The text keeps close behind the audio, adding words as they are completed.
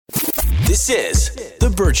This is The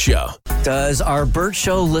Burt Show. Does our Burt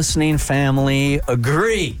Show listening family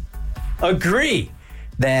agree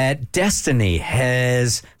that destiny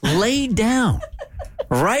has laid down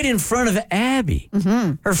right in front of Abby?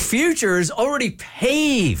 Mm-hmm. Her future is already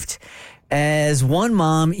paved. As one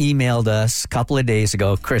mom emailed us a couple of days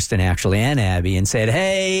ago, Kristen actually, and Abby, and said,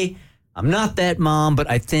 hey, I'm not that mom, but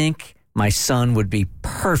I think my son would be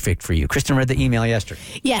perfect for you. Kristen read the email yesterday.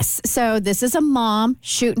 Yes. So this is a mom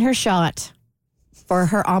shooting her shot for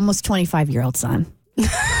her almost 25-year-old son.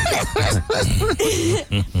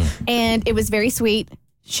 And it was very sweet.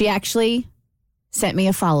 She actually sent me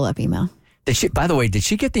a follow-up email. By the way, did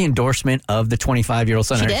she get the endorsement of the 25-year-old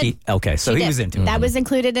son? She did. Okay, so he was into it. That was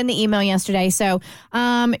included in the email yesterday. So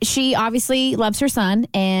she obviously loves her son,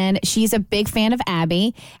 and she's a big fan of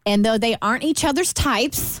Abby. And though they aren't each other's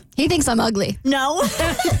types. He thinks I'm ugly. No.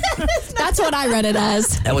 That's what I read it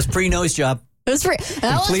as. That was pre-nose job. It was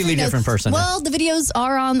completely different person. Well, the videos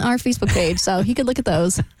are on our Facebook page, so he could look at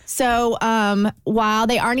those. So while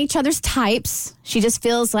they aren't each other's types, she just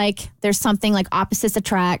feels like there's something like opposites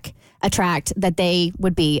attract that they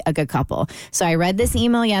would be a good couple. So I read this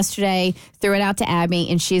email yesterday, threw it out to Abby,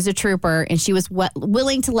 and she's a trooper, and she was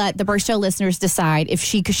willing to let the Burt Show listeners decide if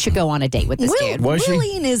she should go on a date with this dude.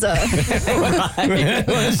 Willing is a...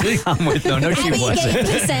 I'm with no, she Abby wasn't. gave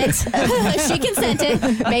consent. She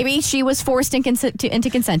consented. Maybe she was forced into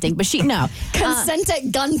consenting, but no. Consent at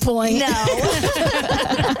gunpoint. No.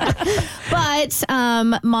 But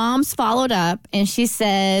Mom's followed up, and she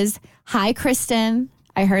says, hi, Kristen.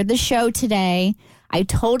 I heard the show today. I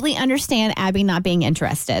totally understand Abby not being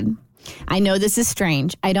interested. I know this is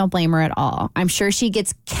strange. I don't blame her at all. I'm sure she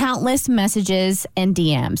gets countless messages and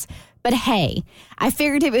DMs. But hey, I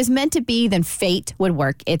figured if it was meant to be, then fate would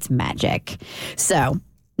work its magic. So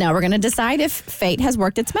now we're going to decide if fate has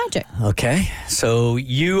worked its magic. Okay, so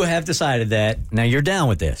you have decided that. Now you're down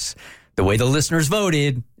with this. The way the listeners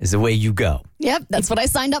voted is the way you go. Yep, that's what I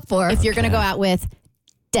signed up for. If you're going to go out with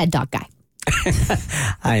dead dog guy.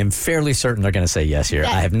 I am fairly certain they're going to say yes here.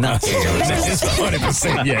 I have not seen them. It's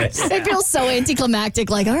 100% yes. It feels so anticlimactic,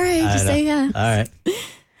 like, all right, just say yeah. All right.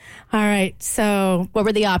 All right, so What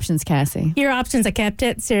were the options, Cassie? your options, I kept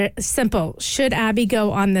it simple. Should Abby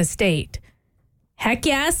go on this date? Heck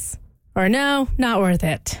yes, or no, not worth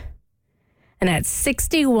it. And at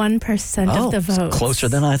 61% of the votes. Closer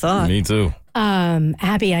than I thought. Me too.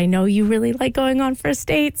 Abby, I know you really like going on first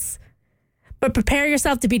dates, but prepare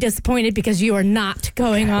yourself to be disappointed because you are not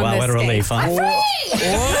going on Wow, this what a date. relief, huh?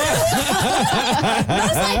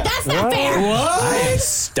 That's not fair. I am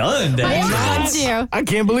stunned. I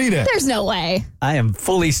can't believe that. There's no way. I am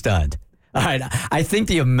fully stunned. All right. I think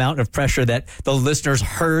the amount of pressure that the listeners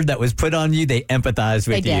heard that was put on you, they empathized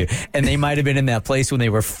with They you. did. And they might have been in that place when they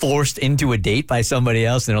were forced into a date by somebody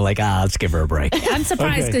else, and they're like, let's give her a break. I'm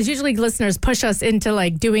surprised because usually listeners push us into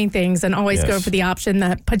like doing things and always go for the option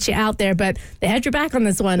that puts you out there, but they had your back on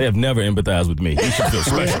this one. They have never empathized with me. You should feel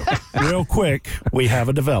special. Real quick, we have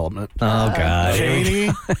a development. Oh, God.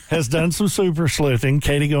 Katie has done some super sleuthing.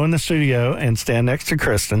 Katie, go in the studio and stand next to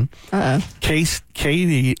Kristen.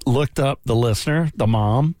 Katie looked up the listener, the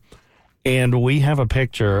mom, and we have a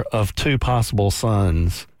picture of two possible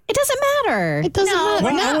sons. It doesn't matter. It doesn't matter.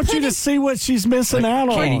 Well, I want you to see what she's missing out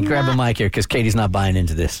Katie, on. grab the mic here because Katie's not buying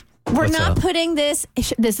into this. We're What's not up? putting this.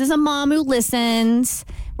 This is a mom who listens.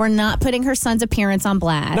 We're not putting her son's appearance on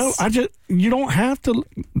blast. No, you don't have to.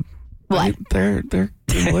 What? They're good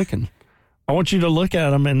looking. I want you to look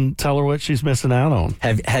at them and tell her what she's missing out on.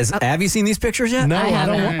 Has Abby seen these pictures yet? No,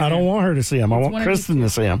 I don't want her to see them. I want Kristen to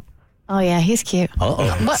see them. Oh, yeah, he's cute. Uh-oh.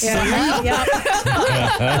 What? Wait a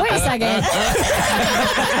second.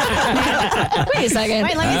 Wait a second.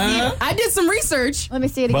 Wait, let me see it. I did some research. Let me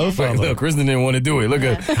see it again. Both of them. Look, Kristen didn't want to do it. Look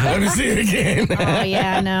at let me see it again. Oh,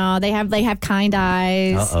 yeah, no. They have kind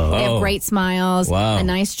eyes. Uh-oh. They have great smiles. Wow. A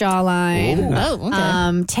nice jawline. Oh,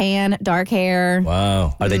 okay. Tan, dark hair.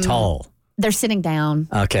 Wow. Are they tall? They're sitting down.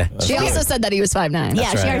 Okay. She also said that he was 5'9".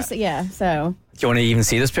 Yeah, right. so. Do you want to even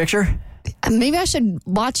see this picture? Maybe I should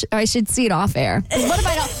watch, or I should see it off air. What if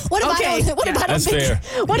I don't? What if I don't? What if I don't That's think? fair.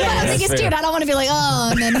 What if I don't think That's it's fair. cute? I don't want to be like, oh,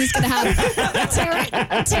 and then he's gonna have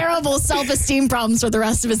terrible self-esteem problems for the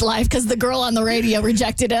rest of his life because the girl on the radio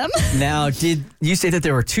rejected him. Now, did you say that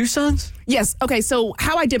there were two sons? Yes. Okay. So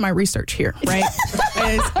how I did my research here, right?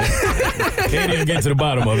 is Can't even get to the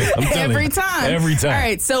bottom of it. I'm telling every you. time. Every time. All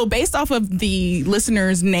right. So based off of the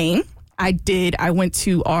listener's name, I went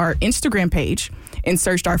to our Instagram page and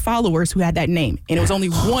searched our followers who had that name. And it was only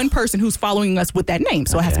one person who's following us with that name.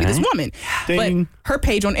 So it has to be this woman. Ding. But her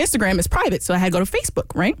page on Instagram is private, so I had to go to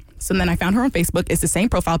Facebook, right? So then I found her on Facebook. It's the same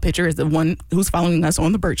profile picture as the one who's following us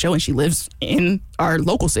on The Burt Show, and she lives in our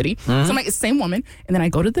local city. So I'm like, it's the same woman. And then I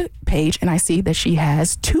go to the page, and I see that she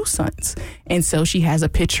has 2 sons. And so she has a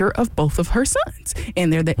picture of both of her sons.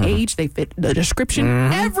 And they're the age, they fit the description,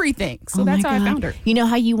 everything. So that's how I found her. You know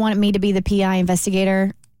how you wanted me to be the PI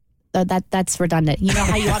investigator? That's redundant. You know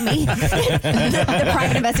how you want me, the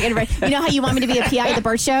private investigator. Right? You know how you want me to be a PI at the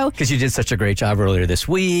Burt Show? Because you did such a great job earlier this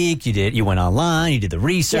week. You went online, you did the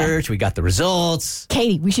research, we got the results.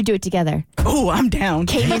 Katie, we should do it together. Oh, I'm down.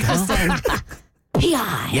 Katie and Kristen.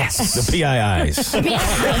 PI. Yes. The PIIs.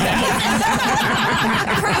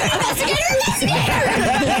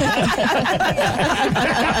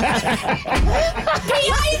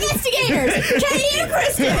 Private investigators. Katie and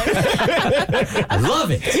Kristen. I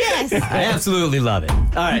love it. Yes. I absolutely love it.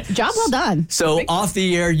 All right. Job well done. So off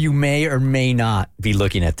the air, you may or may not be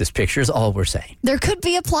looking at this picture is all we're saying. There could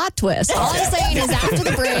be a plot twist. All I'm saying is after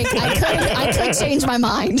the break, I could change my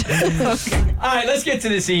mind. All right, let's get to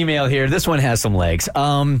this email here. This one has some legs.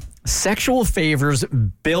 Sexual favors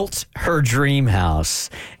built her dream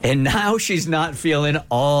house, and now she's not feeling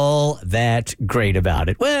all that great about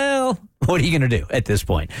it. Well, what are you going to do at this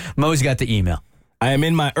point? Mo's got the email. I am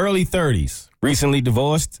in my early 30s, recently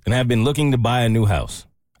divorced, and have been looking to buy a new house.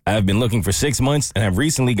 I have been looking for 6 months and have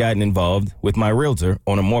recently gotten involved with my realtor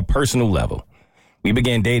on a more personal level. We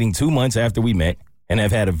began dating 2 months after we met and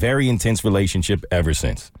have had a very intense relationship ever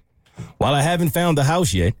since. While I haven't found the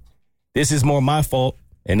house yet, this is more my fault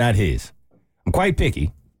and not his. I'm quite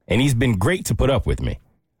picky, and he's been great to put up with me.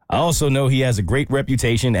 I also know he has a great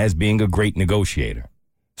reputation as being a great negotiator.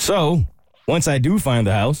 So, once I do find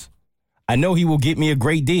the house, I know he will get me a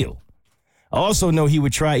great deal. I also know he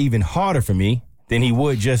would try even harder for me than he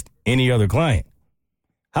would just any other client.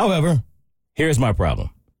 However, here's my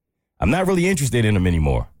problem. I'm not really interested in him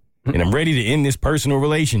anymore, and I'm ready to end this personal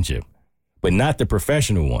relationship, but not the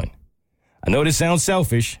professional one. I know this sounds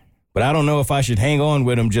selfish, but I don't know if I should hang on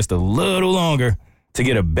with him just a little longer to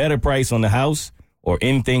get a better price on the house or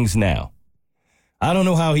end things now. I don't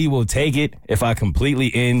know how he will take it if I completely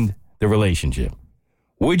end the relationship.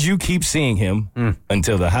 Would you keep seeing him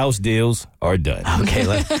until the house deals are done? Okay,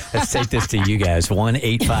 let's take this to you guys.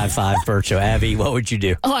 1-855-BURT Show. Abby, what would you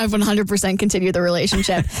do? Oh, I 100% continue the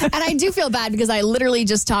relationship. And I do feel bad because I literally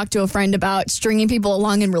just talked to a friend about stringing people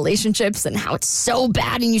along in relationships and how it's so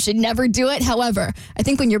bad and you should never do it. However, I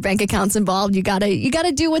think when your bank account's involved, you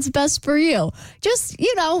gotta do what's best for you. Just,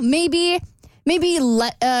 maybe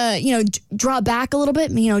let draw back a little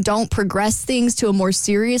bit. Don't progress things to a more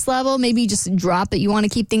serious level. Maybe just drop it. You want to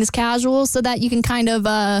keep things casual so that you can kind of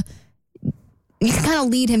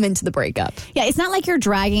lead him into the breakup. Yeah, it's not like you're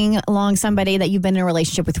dragging along somebody that you've been in a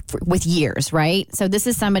relationship with years, right? So this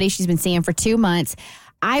is somebody she's been seeing for 2 months.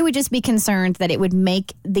 I would just be concerned that it would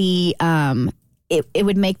make the it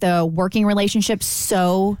would make the working relationship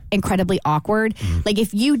so incredibly awkward. Like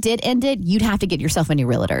if you did end it, you'd have to get yourself a new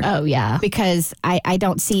realtor. Oh yeah, because I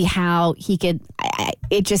don't see how he could.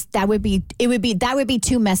 That would be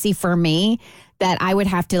too messy for me. That I would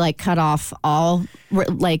have to cut off all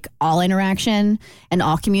interaction and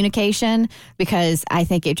all communication because I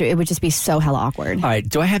think it would just be so hella awkward. All right,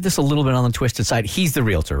 do I have this a little bit on the twisted side? He's the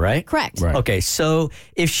realtor, right? Correct. Right. Okay, so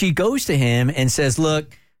if she goes to him and says,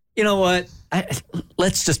 "Look, you know what?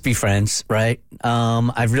 Let's just be friends, right?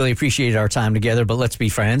 I've really appreciated our time together, but let's be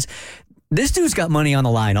friends." This dude's got money on the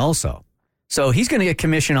line also. So he's going to get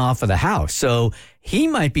commission off of the house. So he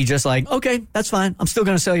might be just like, okay, that's fine. I'm still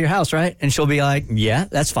going to sell your house, right? And she'll be like, yeah,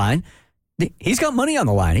 that's fine. He's got money on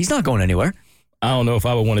the line. He's not going anywhere. I don't know if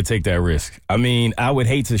I would want to take that risk. I mean, I would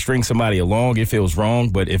hate to string somebody along if it was wrong,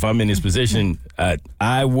 but if I'm in this position,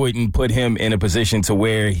 I wouldn't put him in a position to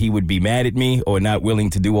where he would be mad at me or not willing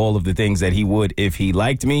to do all of the things that he would if he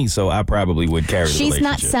liked me, so I probably would carry the relationship. She's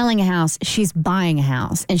not selling a house, she's buying a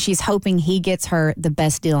house, and she's hoping he gets her the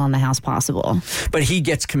best deal on the house possible. But he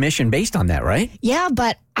gets commission based on that, right? Yeah,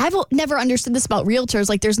 but I've never understood this about realtors.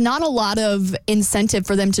 There's not a lot of incentive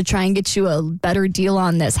for them to try and get you a better deal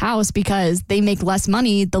on this house because they make less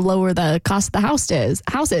money the lower the cost of the house is.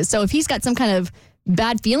 So if he's got some kind of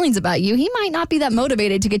bad feelings about you, he might not be that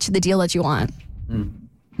motivated to get you the deal that you want.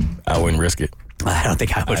 I wouldn't risk it. I don't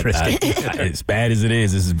think I would risk it. As bad as it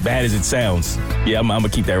is, as bad as it sounds, yeah, I'm going to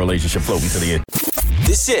keep that relationship floating to the end.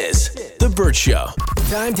 This is The Burt Show.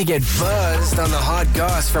 Time to get buzzed on the hot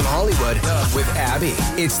goss from Hollywood with Abby.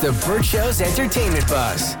 It's The Burt Show's Entertainment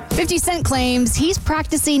Buzz. 50 Cent claims he's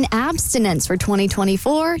practicing abstinence for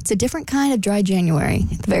 2024. It's a different kind of dry January,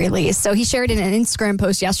 at the very least. So he shared in an Instagram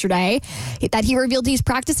post yesterday that he revealed he's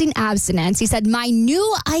practicing abstinence. He said, "My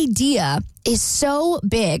new idea is so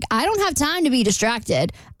big. I don't have time to be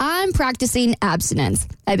distracted. I'm practicing abstinence.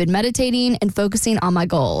 I've been meditating and focusing on my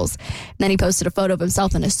goals. And then he posted a photo of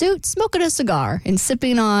himself in a suit, smoking a cigar and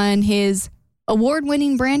sipping on his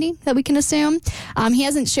award-winning brandy that we can assume. He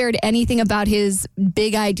hasn't shared anything about his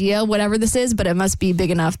big idea, whatever this is, but it must be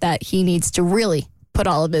big enough that he needs to really put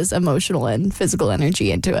all of his emotional and physical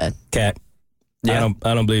energy into it. Cat. Yeah.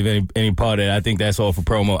 I don't believe any part of it. I think that's all for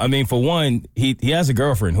promo. I mean, for one, he has a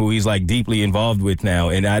girlfriend who he's like deeply involved with now,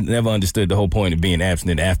 and I never understood the whole point of being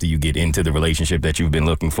abstinent after you get into the relationship that you've been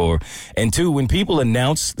looking for. And two, when people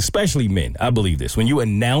announce, especially men, I believe this, when you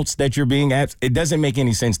announce that you're being abstinent, it doesn't make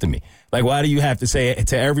any sense to me. Like, why do you have to say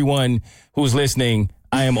to everyone who's listening,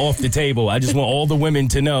 I am off the table? I just want all the women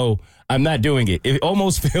to know I'm not doing it. It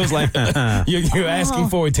almost feels like you're asking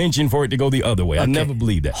for attention for it to go the other way. I never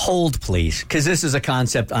believed that. Hold, please, because this is a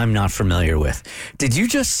concept I'm not familiar with. Did you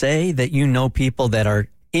just say that you know people that are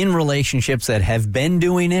in relationships that have been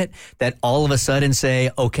doing it, that all of a sudden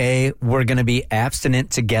say, okay, we're going to be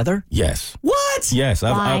abstinent together? Yes. What? Yes.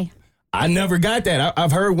 Why? I never got that.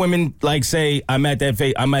 I've heard women like say, I'm at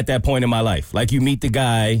that point in my life. Like you meet the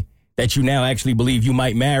guy that you now actually believe you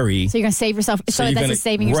might marry. So you're going to save yourself. So that's a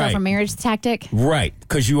saving yourself from marriage tactic? Right.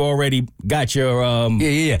 Because you already got your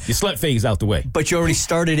your slut phase out the way. But you already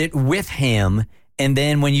started it with him. And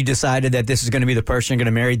then when you decided that this is going to be the person you're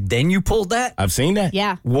going to marry, then you pulled that? I've seen that.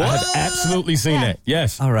 Yeah. What? I have absolutely seen that.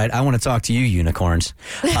 Yes. All right. I want to talk to you, unicorns.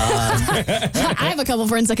 I have a couple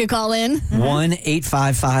friends that could call in.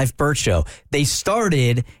 1-855-BERT Show. They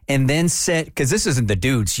started and then said, because this isn't the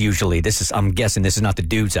dudes usually. I'm guessing this is not the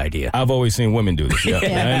dude's idea. I've always seen women do this. Yeah.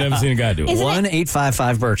 I've never seen a guy do it.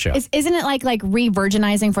 1-855-BERT Show. Isn't it like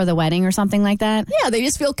re-virginizing for the wedding or something like that? Yeah, they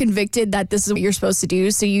just feel convicted that this is what you're supposed to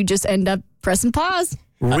do, so you just end up pressing pause.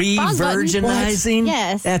 Re-virginizing?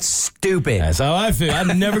 Yes. That's stupid. That's how I feel. I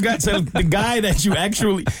never got to the guy that you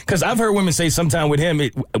actually, because I've heard women say sometime with him,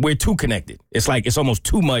 we're too connected. It's like it's almost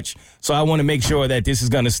too much. So I want to make sure that he's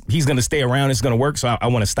going to stay around. It's going to work. So I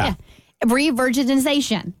want to stop. Yeah.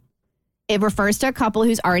 Re-virginization. It refers to a couple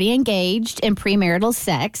who's already engaged in premarital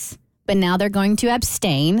sex, but now they're going to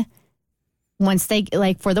abstain once they,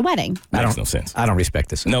 for the wedding. Makes no sense. I don't respect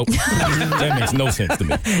this. Nope. That makes no sense to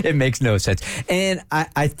me. It makes no sense. And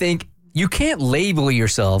I think you can't label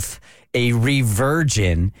yourself a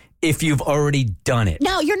re-virgin if you've already done it.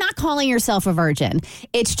 No, you're not calling yourself a virgin.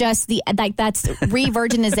 It's just that's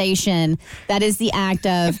re-virginization. That is the act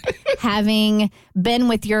of having been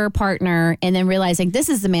with your partner and then realizing this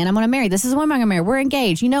is the man I'm going to marry. This is the woman I'm going to marry. We're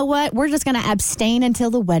engaged. You know what? We're just going to abstain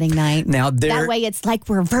until the wedding night. Now that way it's like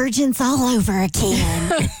we're virgins all over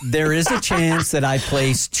again. There is a chance that I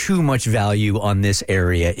place too much value on this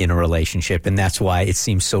area in a relationship, and that's why it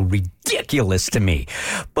seems so ridiculous to me.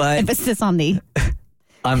 But emphasis on the...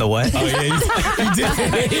 On the what? Oh, yeah, he did.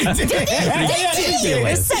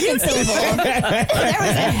 The second syllable. There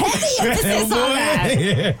was a heavy emphasis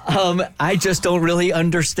on that. I just don't really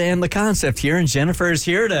understand the concept here, and Jennifer is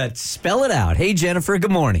here to spell it out. Hey, Jennifer,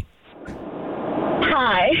 good morning.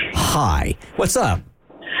 Hi. Hi. What's up?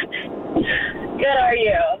 Good, how are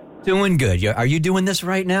you? Doing good. Are you doing this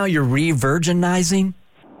right now? You're re-virginizing?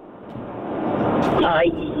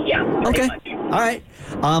 Yeah. Okay. Much. All right.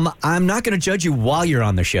 I'm not going to judge you while you're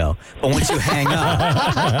on the show, but once you hang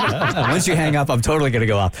up, I'm totally going to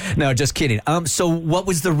go off. No, just kidding. So what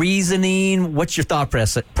was the reasoning? What's your thought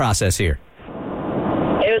process here?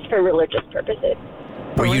 It was for religious purposes.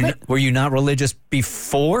 Were you not religious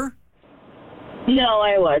before? No,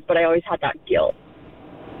 I was, but I always had that guilt.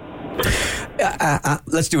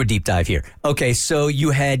 Let's do a deep dive here. Okay, so you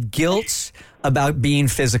had guilt about being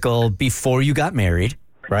physical before you got married,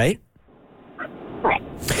 right? Right.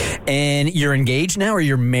 And you're engaged now or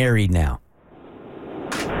you're married now?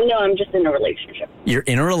 No, I'm just in a relationship. You're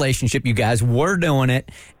in a relationship. You guys were doing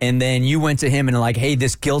it. And then you went to him and like, hey,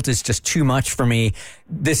 this guilt is just too much for me.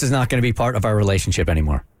 This is not going to be part of our relationship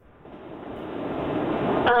anymore.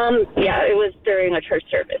 Yeah, it was during a church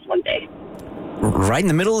service one day. Right in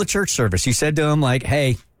the middle of the church service, you said to him like,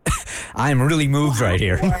 hey, I'm really moved right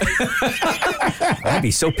here. I'd be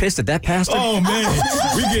so pissed at that pastor. Oh, man.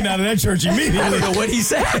 We're getting out of that church immediately. I don't know what he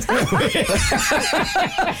said.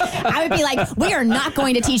 I would be like, we are not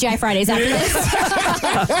going to TGI Fridays after this.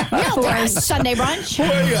 We don't do Sunday brunch.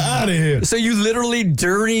 Boy, you're out of here. So you literally,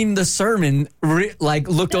 during the sermon,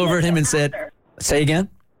 looked over at him and said, say again?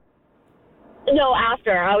 No,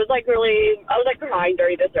 after. I was crying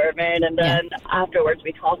during the sermon, and then afterwards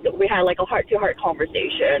we talked. We had like a heart-to-heart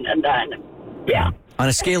conversation, and then, yeah. On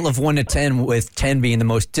a scale of 1 to 10, with 10 being the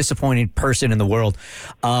most disappointing person in the world,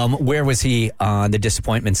 where was he on the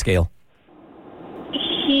disappointment scale?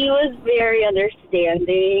 He was very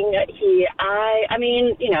understanding. I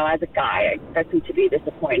mean, you know, as a guy, I expect him to be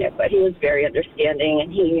disappointed, but he was very understanding,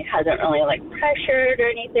 and he hasn't really, like, pressured or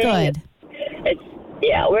anything. Good.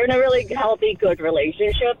 We're in a really healthy, good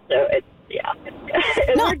relationship, so it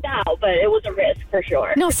worked out, but it was a risk for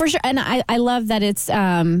sure. No, for sure. And I love that it's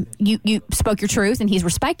you spoke your truth and he's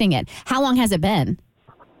respecting it. How long has it been?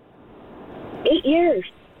 8 years.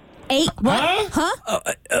 8? What? Huh?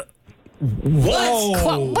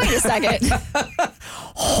 What? Wait a second.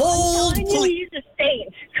 Hold, I knew please. he's a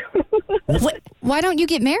saint. Why don't you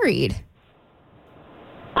get married?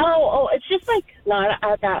 Oh, it's just like not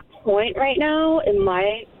at that point right now in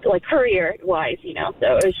my career wise, you know.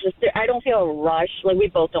 So it's just I don't feel a rush. Like we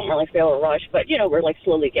both don't really feel a rush, but you know we're like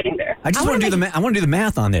slowly getting there. I just want to do I want to do the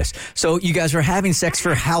math on this. So you guys were having sex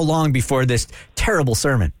for how long before this terrible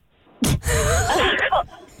sermon?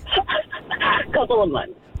 Couple of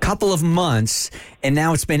months. Couple of months, and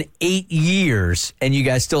now it's been 8 years, and you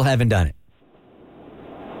guys still haven't done it.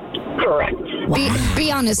 Correct.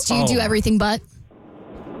 Be honest. Do you do everything but?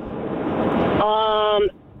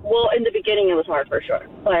 Well, in the beginning it was hard for sure,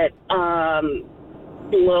 but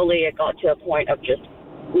slowly it got to a point of just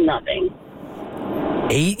nothing.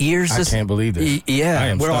 8 years? I can't believe this.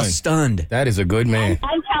 Yeah, we're all stunned. That is a good man.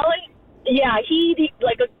 I'm telling. Yeah, he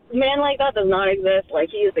like a man like that does not exist. Like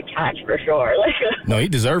he is the catch for sure. Like No, he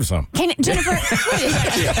deserves some. Can Jennifer?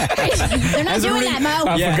 They're not doing that, Mo.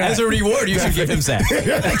 As a reward, you should give him sex.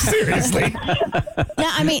 Seriously. No,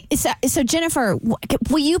 I mean, so Jennifer,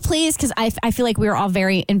 will you please? Because I feel like we're all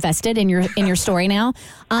very invested in your story now.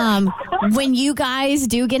 When you guys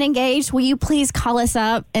do get engaged, will you please call us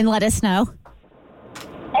up and let us know?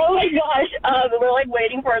 oh my gosh, we're like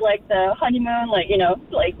waiting for like the honeymoon, like you know,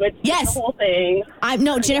 like with the whole thing.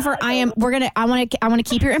 No, Jennifer, I want to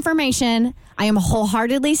keep your information. I am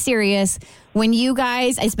wholeheartedly serious. When you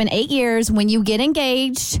guys, it's been 8 years, when you get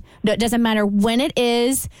engaged, it doesn't matter when it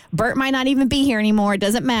is. Bert might not even be here anymore. It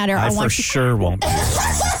doesn't matter. I for sure won't be.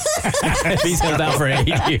 He's held out for 8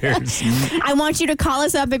 years. I want you to call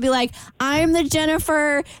us up and be like, I'm the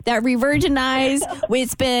Jennifer that re-virginized.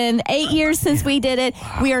 It's been 8 years since we did it.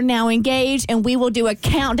 We are now engaged, and we will do a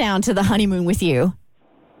countdown to the honeymoon with you.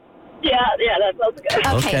 Yeah, that sounds good.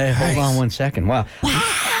 Okay, hold on 1 second. Wow.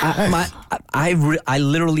 I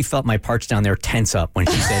literally felt my parts down there tense up when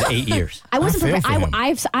she said 8 years. I wasn't prepared.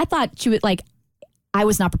 I thought she would like. I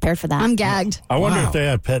was not prepared for that. I'm gagged. I wonder if they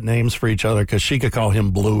had pet names for each other because she could call him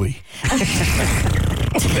Bluey. I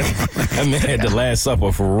mean, had the Last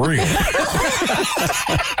Supper for real.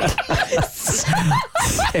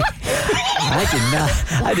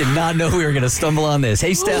 I did not know we were going to stumble on this.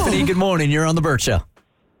 Hey, Stephanie, good morning. You're on the Bert Show.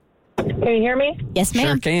 Can you hear me? Yes, ma'am.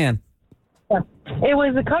 Sure can. Yeah. It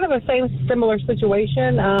was a kind of a similar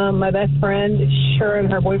situation. My best friend, her and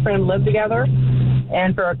her boyfriend lived together.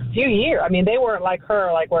 And for a few years, I mean, they weren't like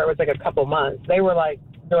her, like where it was like a couple months. They were like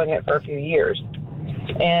doing it for a few years.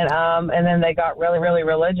 And then they got really, really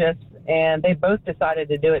religious, and they both decided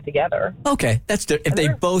to do it together. Okay, that's if they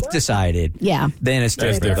both decided, then it's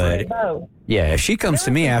different. But yeah, if she comes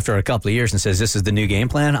to me after a couple of years and says this is the new game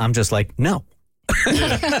plan, I'm just like, no.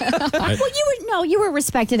 Well, you were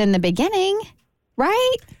respected in the beginning,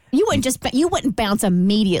 right? You wouldn't bounce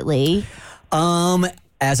immediately.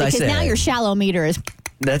 As I said, because now your shallow meter is.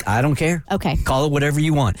 I don't care. Okay. Call it whatever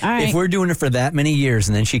you want. All right. If we're doing it for that many years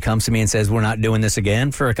and then she comes to me and says we're not doing this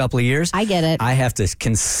again for a couple of years. I get it. I have to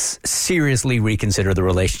seriously reconsider the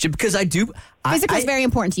relationship because I do. Physical is very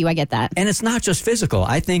important to you. I get that. And it's not just physical.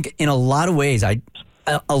 I think in a lot of ways, I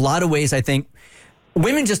think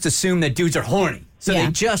women just assume that dudes are horny. So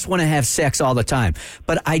they just want to have sex all the time.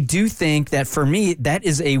 But I do think that for me, that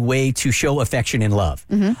is a way to show affection and love.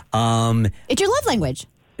 Mm-hmm. It's your love language.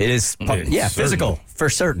 It is, physical, for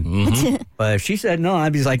certain. Mm-hmm. But if she said no,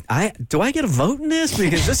 I'd be like, do I get a vote in this?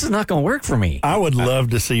 Because this is not going to work for me. I would love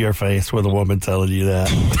to see your face with a woman telling you that.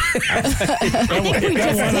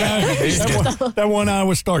 That one eye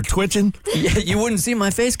would start twitching. Yeah, you wouldn't see my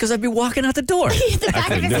face because I'd be walking out the door. The back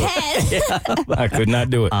of his head. Yeah. I could not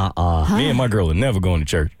do it. Me and my girl are never going to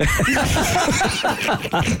church.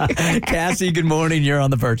 Cassie, good morning. You're on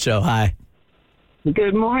the Bert Show. Hi.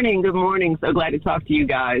 Good morning. Good morning. So glad to talk to you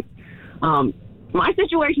guys. My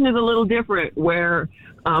situation is a little different where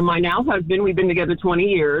my now husband, we've been together 20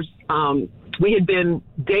 years. We had been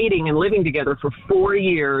dating and living together for 4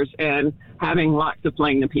 years and having lots of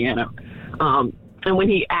playing the piano. And when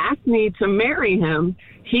he asked me to marry him,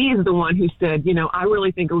 he is the one who said, you know, I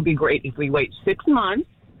really think it would be great if we wait 6 months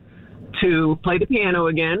to play the piano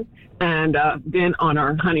again. And then on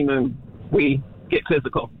our honeymoon, we get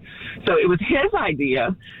physical. So it was his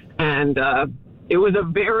idea. And, It was a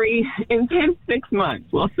very intense 6 months,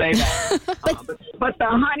 we'll say that. But the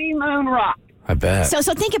honeymoon rocked. I bet. So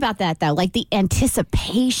think about that, though. Like the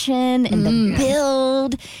anticipation and the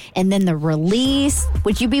build and then the release.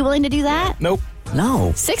 Would you be willing to do that? Nope.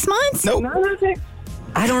 No. 6 months? Nope.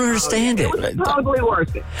 I don't understand it. It was probably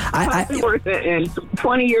worth it. Probably worth it. And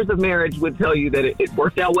 20 years of marriage would tell you that it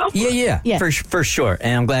worked out well. Yeah. For sure.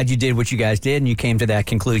 And I'm glad you did what you guys did and you came to that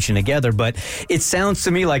conclusion together. But it sounds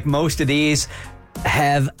to me like most of these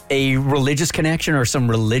have a religious connection or some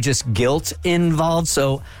religious guilt involved.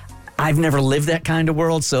 So I've never lived that kind of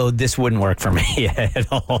world, so this wouldn't work for me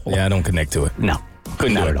at all. Yeah, I don't connect to it. No.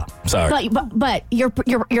 Couldn't do it. Sorry. But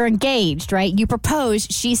you're engaged, right? You propose.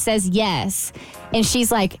 She says yes, and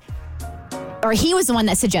she's like, or he was the one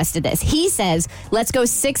that suggested this. He says, "Let's go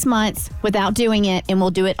 6 months without doing it, and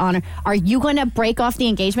we'll do it on." Are you going to break off the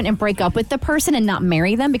engagement and break up with the person and not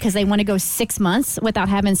marry them because they want to go 6 months without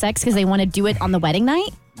having sex because they want to do it on the wedding night?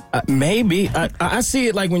 Maybe. I see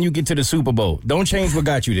it like when you get to the Super Bowl. Don't change what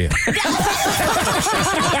got you there.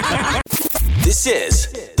 This is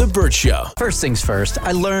The Bert Show. First things first,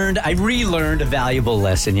 I relearned a valuable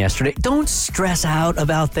lesson yesterday. Don't stress out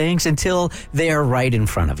about things until they are right in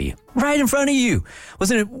front of you. Right in front of you.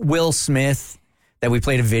 Wasn't it Will Smith that we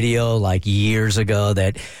played a video like years ago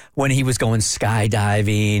that when he was going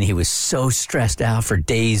skydiving, he was so stressed out for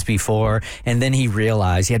days before, and then he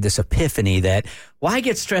realized, he had this epiphany that, why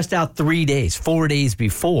get stressed out 3 days, 4 days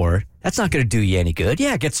before? That's not going to do you any good.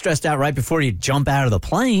 Yeah, get stressed out right before you jump out of the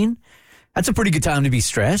plane. That's a pretty good time to be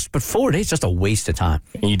stressed, but 4 days, just a waste of time.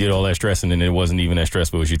 And you did all that stressing, and it wasn't even as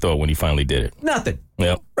stressful as you thought when he finally did it. Nothing.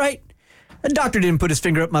 Yep. Right? The doctor didn't put his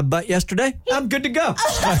finger up my butt yesterday. I'm good to go.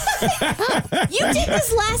 You did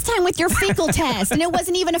this last time with your fecal test, and it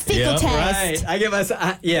wasn't even a fecal test. Right. I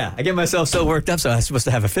get myself so worked up, so I was supposed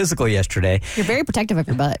to have a physical yesterday. You're very protective of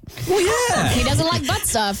your butt. Well, yeah. He doesn't like butt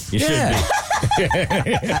stuff. You should be.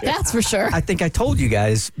 That's for sure. I think I told you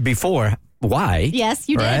guys before why. Yes,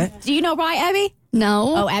 you did. Right? Do you know why, Abby?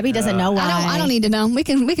 No. Oh, Abby doesn't know why. I don't need to know. We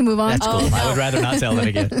can move on. That's cool. I would rather not tell it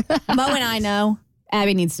again. Mo and I know.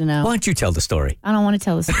 Abby needs to know. Why don't you tell the story? I don't want to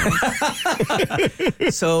tell the story.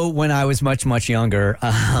 So when I was much, much younger,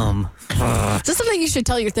 Is this something you should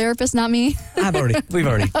tell your therapist, not me? we've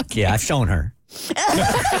already, yeah, I've shown her.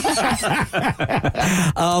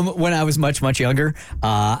 When I was much, much younger,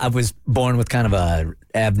 I was born with kind of a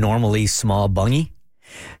abnormally small bungy.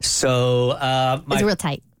 So, it's real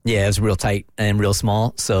tight. Yeah, it was real tight and real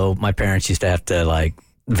small. So my parents used to have to like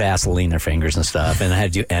Vaseline their fingers and stuff, and I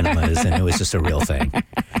had to do enemas, and it was just a real thing.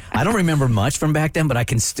 I don't remember much from back then, but I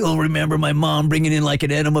can still remember my mom bringing in like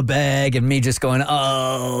an enema bag and me just going,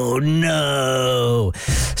 oh no.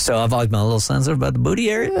 So I've always been a little sensitive about the booty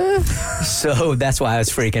area. So that's why I was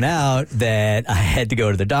freaking out that I had to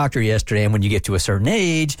go to the doctor yesterday. And when you get to a certain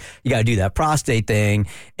age, you got to do that prostate thing.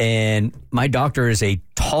 And my doctor is a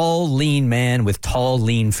tall, lean man with tall,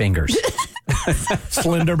 lean fingers.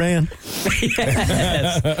 Slender man.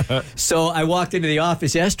 Yes. So I walked into the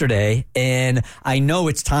office yesterday, and I know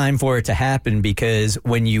it's time for it to happen because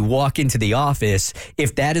when you walk into the office,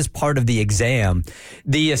 if that is part of the exam,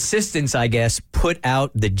 the assistants, I guess, put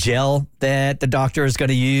out the gel that the doctor is going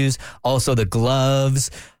to use, also the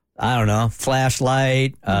gloves, I don't know,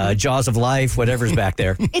 flashlight, jaws of life, whatever's back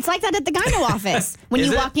there. It's like that at the gyno office. When Is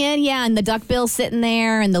you it? walk in, yeah, and the duck bill's sitting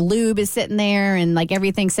there, and the lube is sitting there, and like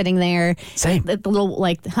everything's sitting there. Same. The little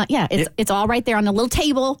it's all right there on the little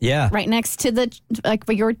table. Yeah. Right next to the like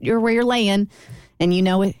where you're laying, and you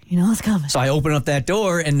know it's coming. So I open up that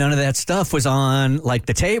door, and none of that stuff was on like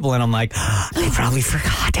the table, and I'm like, they probably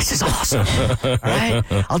forgot. This is awesome. All right,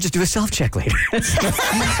 I'll just do a self check later. Get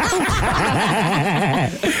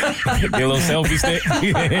a little selfie stick.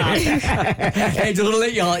 Hey, just want to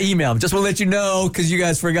let y'all email. Just want to let you know because you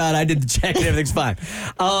guys forgot I did the check and everything's fine.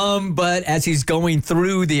 But as he's going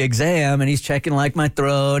through the exam and he's checking like my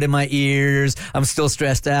throat and my ears, I'm still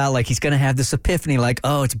stressed out. Like he's gonna have this epiphany, like,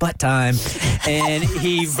 oh, it's butt time, and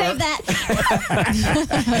he Save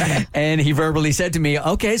that. and he verbally said to me,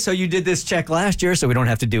 okay, so you did this check last year, so we don't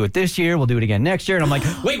have to do it this year. We'll do it again next year. And I'm like,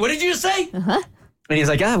 wait, what did you just say? And he's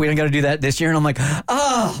like, we don't got to do that this year. And I'm like,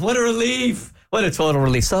 what a relief. What a total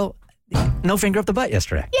relief. So no finger up the butt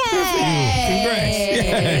yesterday.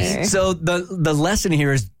 Yay! So the lesson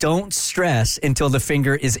here is don't stress until the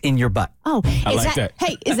finger is in your butt. Oh, I like that.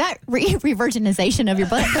 Hey, is that re-virginization of your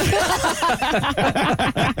butt?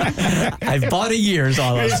 I've bought a year is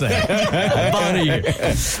all I'm saying. I've bought a year.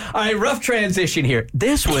 All right, rough transition here.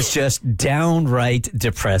 This was just downright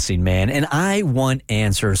depressing, man. And I want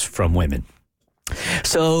answers from women.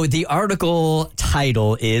 So the article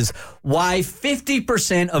title is Why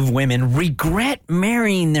 50% of Women Regret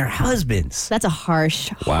Marrying Their Husbands. That's a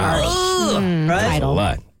harsh, Right? That's a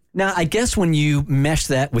lot. Now, I guess when you mesh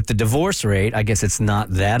that with the divorce rate, I guess it's not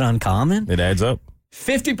that uncommon. It adds up.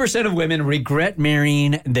 50% of women regret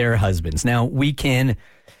marrying their husbands. Now, we can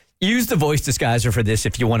use the voice disguiser for this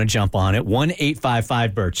if you want to jump on it.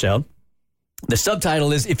 1-855-BERT Show. The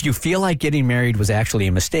subtitle is, if you feel like getting married was actually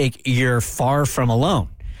a mistake, you're far from alone.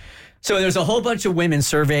 So there's a whole bunch of women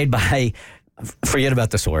surveyed by, forget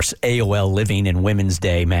about the source, AOL Living in Women's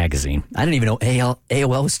Day magazine. I didn't even know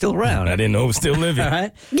AOL was still around. I didn't know it was still living. All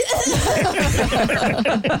right.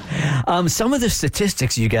 Some of the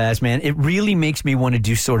statistics, you guys, man, it really makes me want to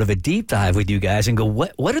do sort of a deep dive with you guys and go,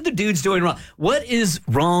 what are the dudes doing wrong? What is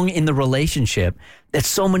wrong in the relationship that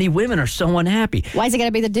so many women are so unhappy? Why is it got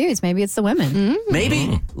to be the dudes? Maybe it's the women.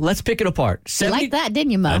 Maybe. Let's pick it apart. You like that,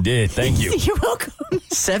 didn't you, Mo? I did. Thank you. You're welcome.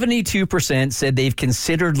 72% said they've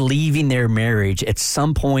considered leaving their marriage at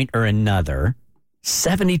some point or another.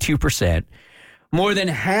 72%. More than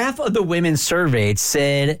half of the women surveyed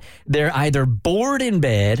said they're either bored in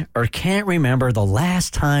bed or can't remember the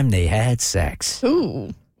last time they had sex.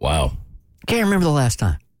 Ooh. Wow. Can't remember the last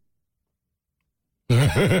time.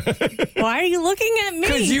 Why are you looking at me?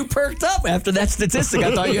 Because you perked up after that statistic.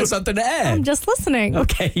 I thought you had something to add. I'm just listening.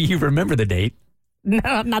 Okay, you remember the date.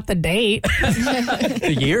 No, not the date.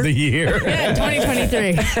 The year? The year. Yeah,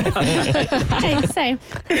 2023. Hey,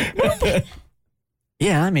 say.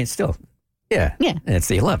 Yeah, I mean, it's still. Yeah. Yeah. It's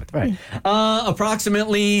the 11th, right.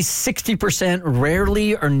 Approximately 60%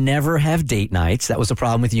 rarely or never have date nights. That was a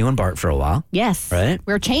problem with you and Bart for a while. Yes. Right.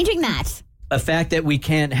 We're changing that. A fact that we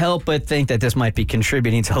can't help but think that this might be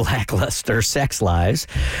contributing to lackluster sex lives.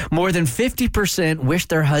 More than 50% wish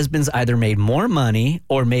their husbands either made more money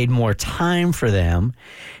or made more time for them.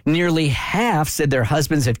 Nearly half said their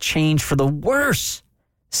husbands have changed for the worse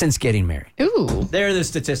since getting married. Ooh. There are the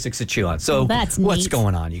statistics to chew on. So That's what's neat.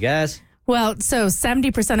 going on, you guys? Well, so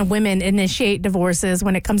 70% of women initiate divorces.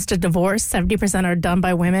 When it comes to divorce, 70% are done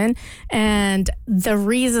by women. And the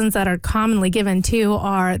reasons that are commonly given, too,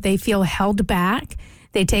 are they feel held back.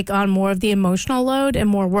 They take on more of the emotional load and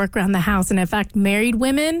more work around the house. And in fact, married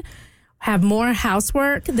women have more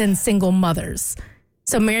housework than single mothers.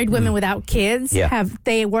 So married women without kids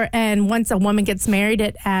and once a woman gets married,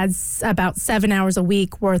 it adds about 7 hours a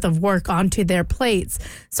week worth of work onto their plates.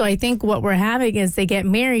 So I think what we're having is they get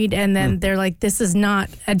married and then they're like, this is not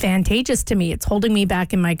advantageous to me. It's holding me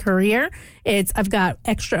back in my career. I've got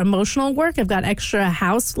extra emotional work. I've got extra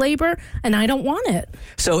house labor and I don't want it.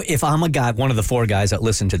 So if I'm a guy, one of the 4 guys that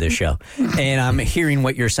listen to this show, and I'm hearing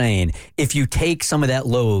what you're saying, if you take some of that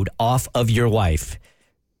load off of your wife,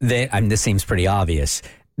 this seems pretty obvious,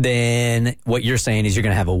 then what you're saying is you're going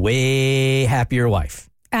to have a way happier wife.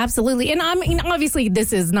 Absolutely. And I mean, obviously,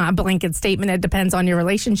 this is not a blanket statement. It depends on your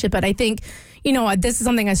relationship. But I think, this is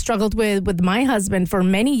something I struggled with my husband for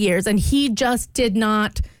many years. And he just did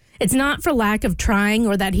not. It's not for lack of trying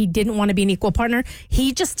or that he didn't want to be an equal partner.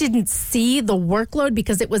 He just didn't see the workload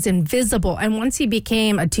because it was invisible. And once he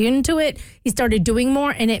became attuned to it, he started doing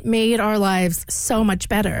more and it made our lives so much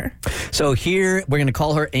better. So here, we're going to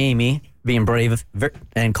call her Amy, being brave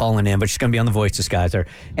and calling in, but she's going to be on the voice disguiser.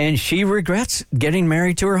 And she regrets getting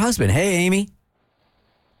married to her husband. Hey, Amy.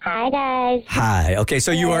 Hi, guys. Hi. Okay,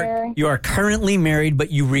 so you are currently married,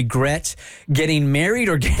 but you regret getting married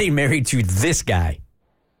or getting married to this guy?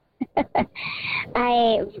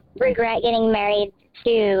 I regret getting married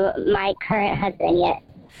to my current husband, yes.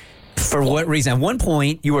 For what reason? At one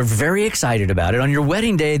point, you were very excited about it. On your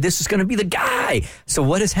wedding day, this is going to be the guy. So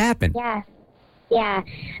what has happened? Yeah.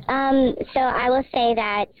 So I will say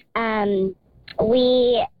that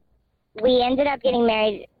we ended up getting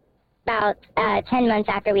married about 10 months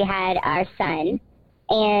after we had our son.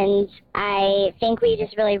 And I think we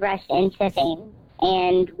just really rushed into things.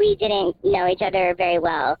 And we didn't know each other very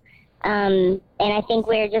well. And I think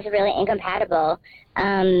we're just really incompatible.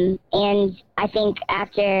 And I think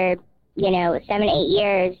after, 7, 8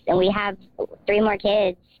 years, and we have 3 more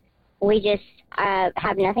kids, we just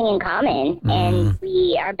have nothing in common. And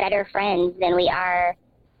we are better friends than we are,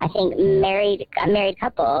 I think, a married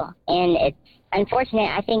couple. And it's unfortunate.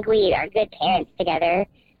 I think we are good parents together,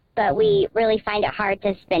 but we really find it hard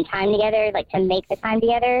to spend time together, like to make the time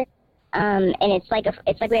together. And it's like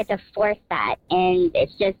we have to force that, and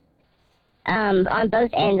it's just on both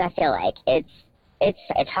ends. I feel like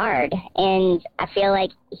it's hard, and I feel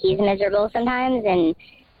like he's miserable sometimes, and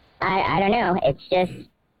I don't know. It's just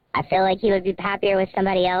I feel like he would be happier with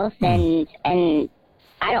somebody else, and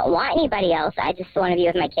I don't want anybody else. I just want to be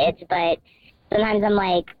with my kids, but sometimes I'm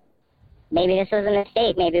like, maybe this was a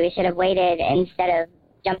mistake. Maybe we should have waited instead of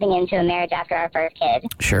jumping into a marriage after our first kid.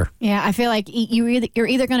 Sure. Yeah, I feel like you're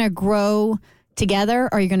either going to grow together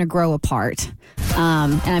or you're going to grow apart.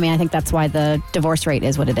 And I mean, I think that's why the divorce rate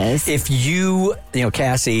is what it is. If you know,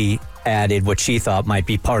 Cassie added what she thought might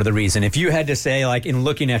be part of the reason. If you had to say, like, in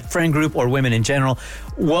looking at friend group or women in general,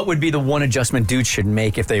 what would be the one adjustment dudes should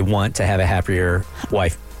make if they want to have a happier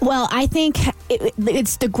wife? Well, I think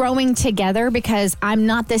it's the growing together, because I'm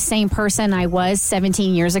not the same person I was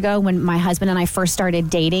 17 years ago when my husband and I first started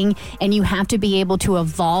dating. And you have to be able to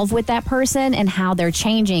evolve with that person and how they're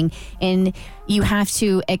changing. And you have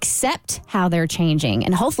to accept how they're changing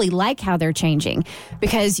and hopefully like how they're changing,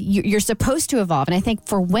 because you're supposed to evolve. And I think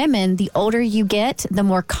for women, the older you get, the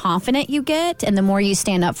more confident you get and the more you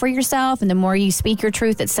stand up for yourself and the more you speak your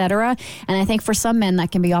truth, etc. And I think for some men that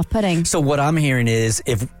can be off-putting. So what I'm hearing is,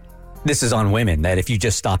 if this is on women, that if you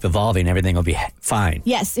just stop evolving, everything will be fine.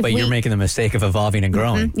 Yes. But you're making the mistake of evolving and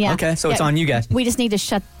growing. Mm-hmm, yeah. Okay, so it's on you guys. We just need to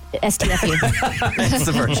shut STFU. It's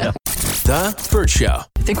the Burt Show. The Burt Show.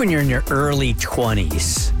 I think when you're in your early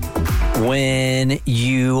 20s, when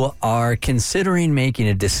you are considering making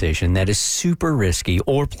a decision that is super risky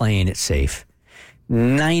or playing it safe,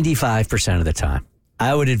 95% of the time,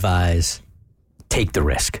 I would advise take the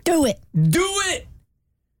risk. Do it. Do it.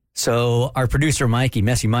 So our producer, Mikey,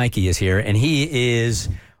 Messy Mikey, is here, and he is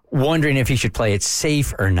wondering if he should play it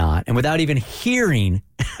safe or not. And without even hearing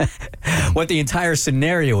what the entire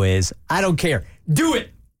scenario is, I don't care. Do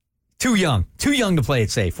it. Too young to play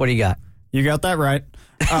it safe. What do you got? You got that right.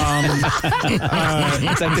 It's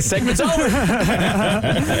like the segment's over.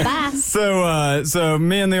 So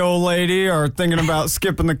me and the old lady are thinking about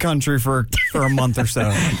skipping the country for a month or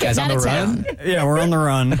so. Guys on the run? Yeah, we're on the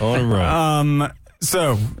run. On the run.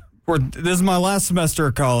 So this is my last semester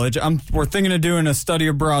of college. We're thinking of doing a study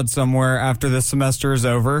abroad somewhere after this semester is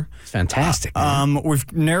over. Fantastic.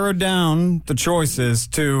 We've narrowed down the choices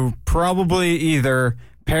to probably either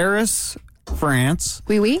Paris, France,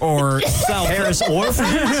 or South Paris or France?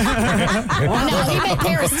 No, he meant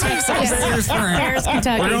Paris, Texas. Paris, France. Paris,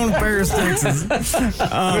 Kentucky. We're going to Paris, Texas.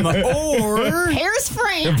 Or Paris,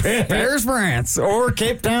 France. Paris, France, or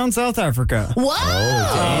Cape Town, South Africa.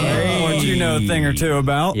 Whoa! What you know a thing or two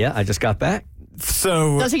about? Yeah, I just got back.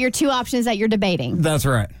 So Those are your two options that you're debating. that's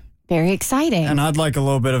right. Very exciting. And I'd like a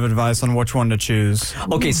little bit of advice on which one to choose.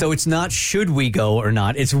 Okay, so it's not should we go or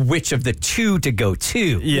not. It's which of the two to go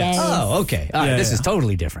to. Yes. Oh, okay. All right, Yeah, this yeah. is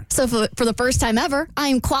totally different. So for the first time ever, I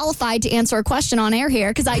am qualified to answer a question on air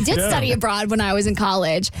here, because I did Yeah. study abroad when I was in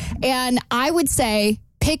college. And I would say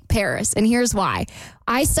pick Paris. And here's why.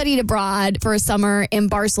 I studied abroad for a summer in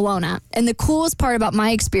Barcelona. And the coolest part about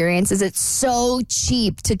my experience is it's so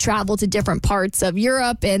cheap to travel to different parts of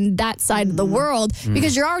Europe and that side of the world,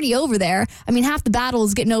 because you're already over there. I mean, half the battle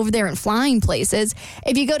is getting over there and flying places.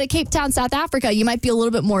 If you go to Cape Town, South Africa, you might be a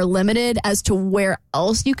little bit more limited as to where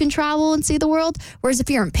else you can travel and see the world. Whereas if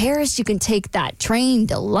you're in Paris, you can take that train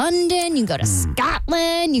to London, you can go to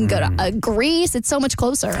Scotland, you can go to Greece. It's so much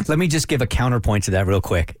closer. Let me just give a counterpoint to that real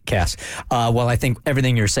quick, Cass. Well, I think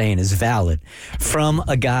everything you're saying is valid from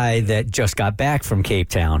a guy that just got back from Cape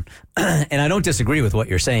Town. And I don't disagree with what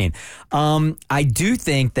you're saying. I do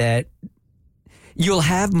think that you'll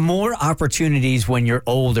have more opportunities when you're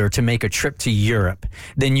older to make a trip to Europe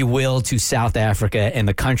than you will to South Africa and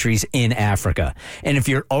the countries in Africa. And if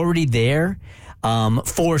you're already there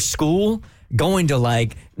for school, going to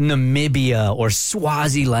like Namibia or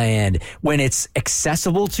Swaziland when it's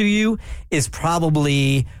accessible to you is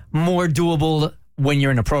probably more doable when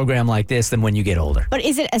you're in a program like this than when you get older. But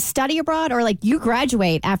is it a study abroad, or like you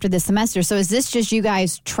graduate after this semester? So is this just you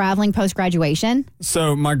guys traveling post-graduation?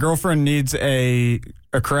 So my girlfriend needs a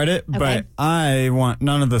credit, but I want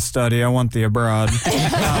none of the study. I want the abroad.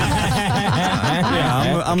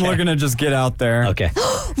 Yeah, I'm looking to just get out there. Okay.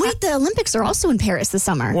 Wait, the Olympics are also in Paris this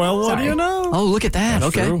summer. Well, what do you know? Oh, look at that.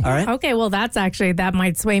 That's okay. true. All right. Okay, well, that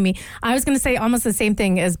might sway me. I was going to say almost the same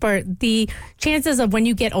thing as Bert. The chances of when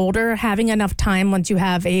you get older, having enough time once you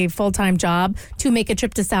have a full-time job to make a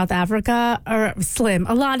trip to South Africa are slim.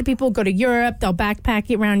 A lot of people go to Europe, they'll backpack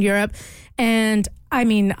around Europe. And I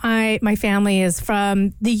mean, my family is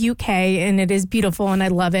from the UK, and it is beautiful, and I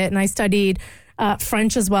love it. And I studied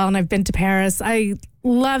French as well, and I've been to Paris. I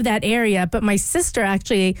love that area, but my sister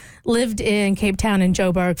actually lived in Cape Town and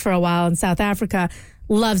Joburg for a while in South Africa.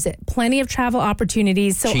 Loves it. Plenty of travel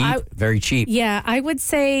opportunities. So Cheap, very cheap. Yeah, I would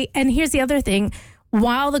say, and here's the other thing.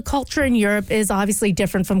 While the culture in Europe is obviously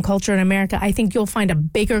different from culture in America, I think you'll find a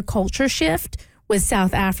bigger culture shift with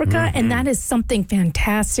South Africa, and that is something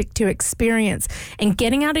fantastic to experience. And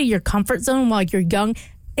getting out of your comfort zone while you're young,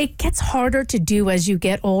 it gets harder to do as you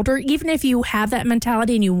get older. Even if you have that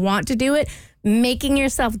mentality and you want to do it, making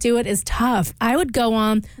yourself do it is tough. I would go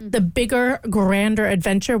on the bigger, grander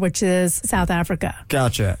adventure, which is South Africa.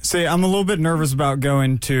 Gotcha. See, I'm a little bit nervous about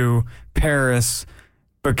going to Paris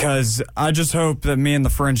because I just hope that me and the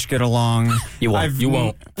French get along. You won't. You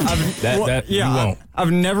won't. You won't.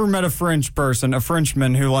 I've never met a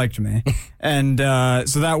Frenchman who liked me. And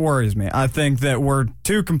so that worries me. I think that we're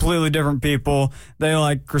two completely different people. They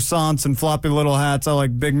like croissants and floppy little hats. I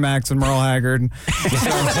like Big Macs and Merle Haggard.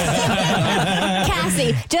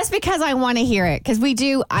 Cassie, just because I want to hear it, because we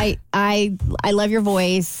do, I love your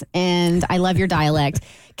voice and I love your dialect.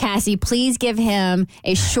 Cassie, please give him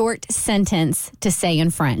a short sentence to say in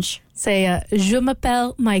French. Say, je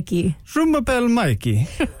m'appelle Mikey. Je m'appelle Mikey.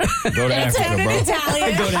 Go to Africa, bro.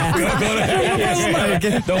 Italian. Go to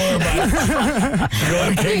Africa. Don't worry about it. Go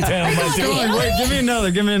to Cape Town. Wait,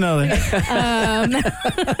 give me another.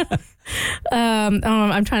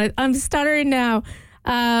 I'm stuttering now.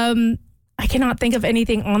 I cannot think of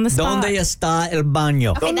anything on the spot. ¿Dónde está el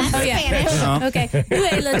baño? Okay, that's Spanish. Okay. Où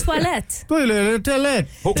est la toilette?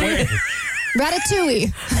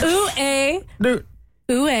 Ratatouille. Où est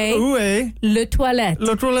le toilette?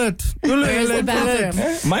 Le toilette. Where's the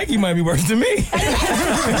bathroom? Mikey might be worse than me.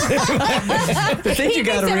 The thing He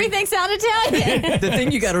makes everything sound Italian. The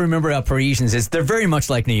thing you got to remember about Parisians is they're very much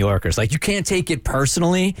like New Yorkers. Like, you can't take it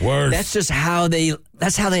personally. Worse. That's just how they operate.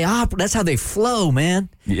 That's how they flow, man.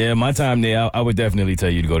 Yeah, my time there, I would definitely tell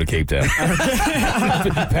you to go to Cape Town.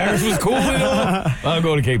 Paris was cool and all. I'll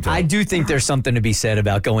go to Cape Town. I do think there's something to be said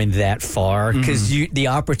about going that far, because the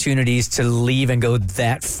opportunities to leave and go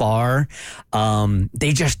that far,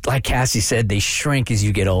 they just, like Cassie said, they shrink as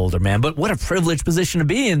you get older, man. But what a privileged position to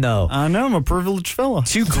be in, though. I know, I'm a privileged fella.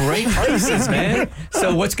 Two great places, man.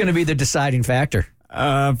 So what's going to be the deciding factor?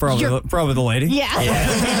 Probably the lady.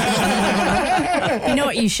 Yeah. You know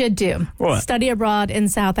what you should do? What? Study abroad in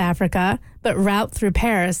South Africa, but route through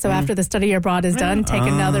Paris. So after the study abroad is done, take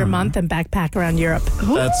another month and backpack around Europe.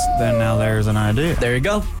 There's an idea. There you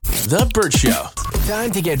go. The Burt Show.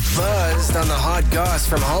 Time to get buzzed on the hot goss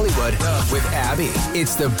from Hollywood with Abby.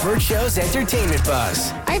 It's the Burt Show's entertainment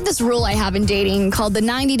buzz. I have this rule I have in dating called the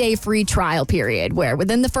 90-day free trial period, where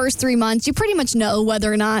within the first 3 months, you pretty much know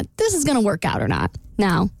whether or not this is going to work out or not.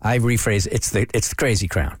 Now, I rephrase, it's the Crazy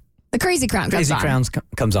Crown. the Crazy Crown comes Crazy on. Crown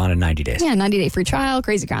comes on in 90 days. Yeah, 90-day free trial,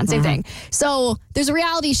 Crazy Crown, same thing. So there's a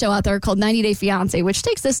reality show out there called 90 Day Fiancé, which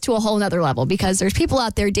takes this to a whole nother level because there's people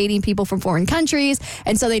out there dating people from foreign countries.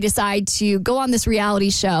 And so they decide to go on this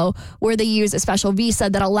reality show where they use a special visa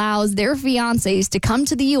that allows their fiancés to come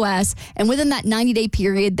to the U.S. And within that 90-day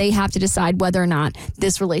period, they have to decide whether or not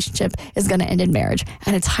this relationship is going to end in marriage.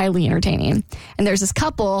 And it's highly entertaining. And there's this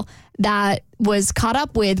couple that was caught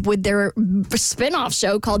up with their spinoff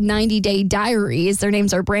show called 90 Day Diaries. Their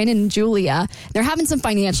names are Brandon and Julia. They're having some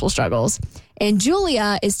financial struggles. And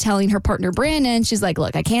Julia is telling her partner, Brandon, she's like,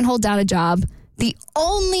 look, I can't hold down a job. The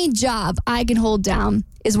only job I can hold down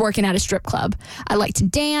is working at a strip club. I like to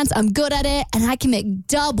dance. I'm good at it. And I can make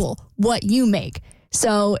double what you make.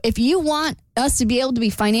 So if you want us to be able to be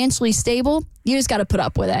financially stable, you just got to put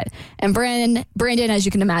up with it. And Brandon, as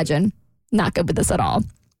you can imagine, not good with this at all.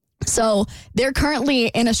 So they're currently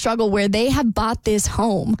in a struggle where they have bought this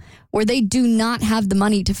home where they do not have the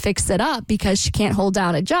money to fix it up because she can't hold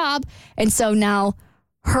down a job. And so now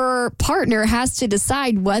her partner has to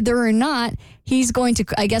decide whether or not he's going to,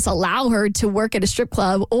 I guess, allow her to work at a strip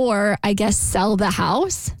club or, I guess, sell the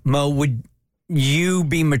house. Mo, would you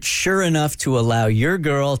be mature enough to allow your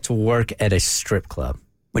girl to work at a strip club?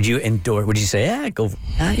 Would you endorse? Would you say,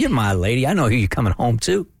 you're my lady. I know who you're coming home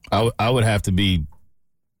to. I would have to be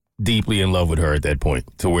deeply in love with her at that point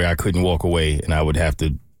to where I couldn't walk away and I would have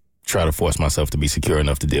to try to force myself to be secure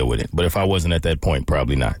enough to deal with it. But if I wasn't at that point,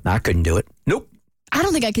 probably not. I couldn't do it. Nope. I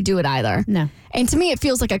don't think I could do it either. No. And to me, it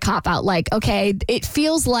feels like a cop-out. Like, okay, it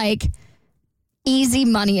feels like easy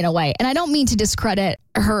money in a way. And I don't mean to discredit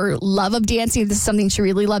her love of dancing. This is something she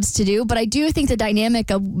really loves to do. But I do think the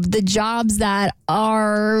dynamic of the jobs that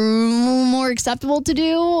are more acceptable to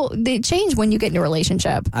do, they change when you get in a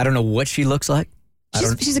relationship. I don't know what she looks like.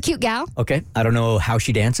 She's a cute gal. Okay. I don't know how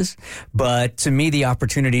she dances. But to me, the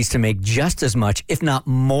opportunities to make just as much, if not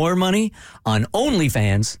more money on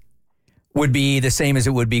OnlyFans would be the same as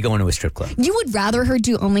it would be going to a strip club. You would rather her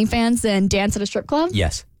do OnlyFans than dance at a strip club?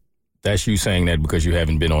 Yes. That's you saying that because you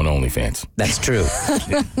haven't been on OnlyFans. That's true.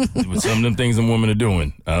 With some of them things them women are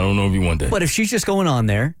doing, I don't know if you want that. But if she's just going on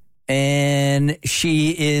there and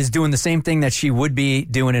she is doing the same thing that she would be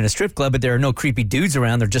doing in a strip club, but there are no creepy dudes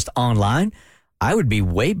around, they're just online, I would be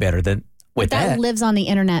way better than with that. That lives on the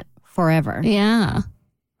internet forever. Yeah.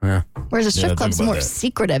 Yeah. Whereas a strip think club's about more that.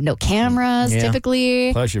 secretive. No cameras,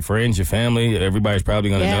 typically. Plus your friends, your family, everybody's probably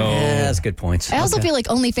going to know. Yeah, that's good points. I also feel like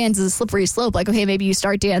OnlyFans is a slippery slope. Like, okay, maybe you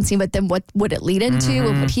start dancing, but then what would it lead into?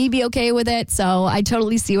 And would he be okay with it? So I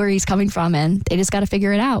totally see where he's coming from, and they just got to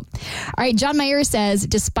figure it out. All right, John Mayer says,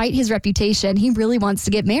 despite his reputation, he really wants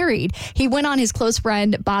to get married. He went on his close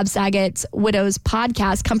friend Bob Saget's widow's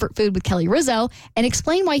podcast, Comfort Food with Kelly Rizzo, and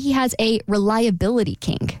explained why he has a reliability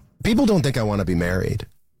kink. People don't think I want to be married.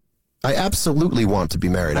 I absolutely want to be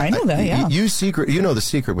married. I know that, yeah. You know the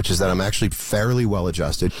secret, which is that I'm actually fairly well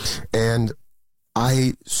adjusted, and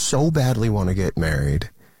I so badly want to get married,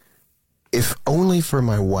 if only for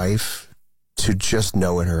my wife to just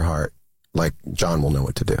know in her heart, like John will know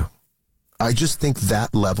what to do. I just think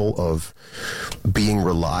that level of being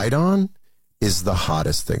relied on is the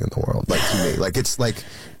hottest thing in the world. Like to me, like it's like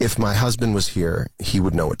if my husband was here, he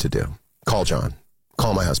would know what to do. Call John.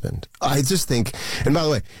 Call my husband. I just think, and by the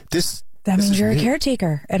way, that means you're a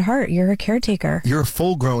caretaker at heart. You're a caretaker. You're a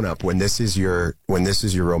full grown up when this is your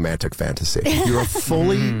romantic fantasy. You're a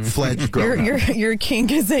fully fledged grown up. Your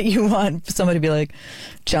kink is that you want somebody to be like,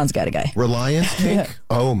 John's got a guy. Reliance kink? Yeah.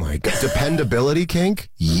 Oh my God. Dependability kink?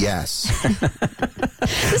 Yes.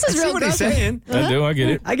 This is real what growth. he's saying. I do. I get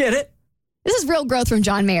it. I get it. This is real growth from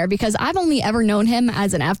John Mayer because I've only ever known him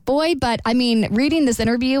as an F-boy, but I mean, reading this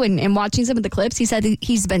interview and watching some of the clips, he said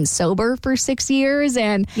he's been sober for 6 years.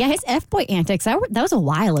 And yeah, his F-boy antics, that was a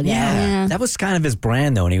while ago. Yeah. That was kind of his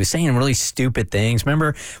brand, though, and he was saying really stupid things.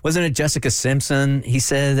 Remember, wasn't it Jessica Simpson? He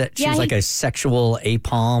said that she was like a sexual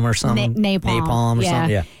apalm or something. Napalm or something.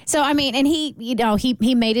 Yeah. So, I mean, and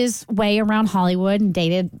he made his way around Hollywood and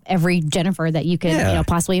dated every Jennifer that you could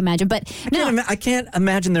possibly imagine. But I can't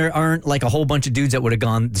imagine there aren't like a whole bunch of dudes that would have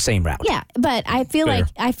gone the same route. Yeah, but I feel like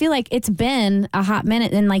it's been a hot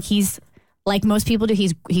minute, and like he's like most people do.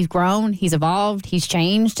 He's grown, he's evolved, he's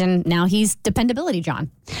changed, and now he's dependability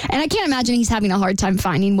John. And I can't imagine he's having a hard time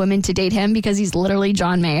finding women to date him because he's literally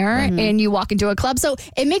John Mayer. And you walk into a club, so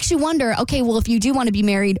it makes you wonder. Okay, well, if you do want to be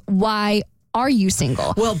married, why are you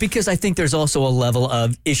single? Well, because I think there's also a level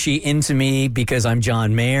of, is she into me because I'm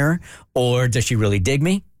John Mayer, or does she really dig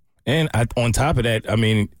me? And on top of that, I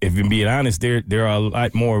mean, if I'm being honest, there are a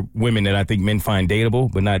lot more women that I think men find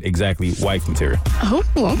dateable, but not exactly wife material. Oh,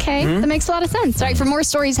 okay. That makes a lot of sense. All right, for more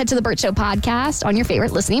stories, head to the Burt Show podcast on your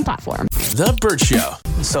favorite listening platform. The Burt Show.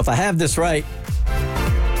 So if I have this right,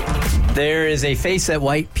 there is a face that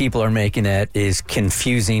white people are making that is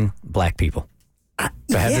confusing black people.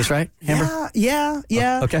 Do I have this right, Amber? Yeah.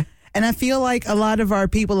 Oh, okay. And I feel like a lot of our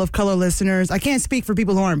people of color listeners, I can't speak for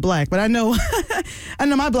people who aren't black, but I know I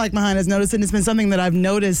know my black behind has noticed, and it's been something that I've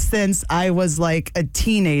noticed since I was like a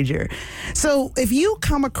teenager. So if you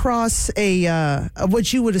come across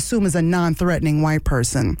what you would assume is a non-threatening white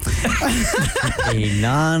person. A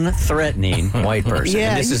non-threatening white person.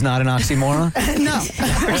 Yeah, and this is not an oxymoron? No.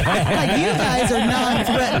 Like you guys are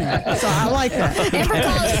non-threatening. So I like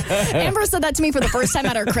that. Amber said that to me for the first time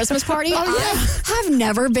at our Christmas party. I've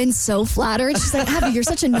never been so flattered. She's like, Abby, you're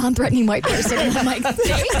such a non-threatening white person. And I'm like,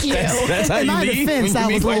 thank you. That's how In you my lead defense, when I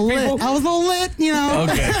you was meet a little white lit. people? I was a little lit, you know.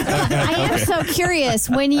 Okay. I am so curious,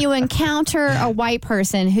 when you encounter a white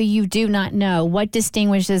person who you do not know, what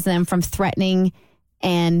distinguishes them from threatening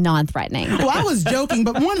and non-threatening? Well, I was joking,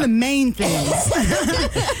 but one of the main things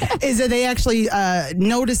is that they actually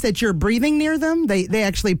notice that you're breathing near them. They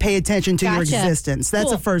actually pay attention to your Gotcha. existence. That's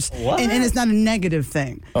Cool. a first, What? and it's not a negative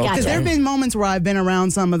thing. Okay. Because there have been moments where I've been around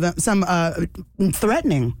some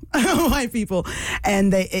threatening white people,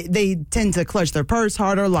 and they tend to clutch their purse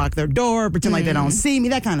harder, lock their door, pretend like they don't see me,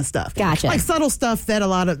 that kind of stuff. Gotcha. Like subtle stuff that a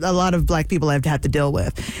lot of black people have had to deal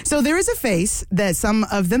with. So there is a face that some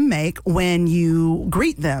of them make when you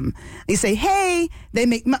greet them. You say, "Hey." They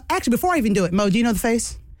make actually before I even do it. Mo, do you know the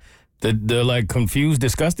face? The like confused,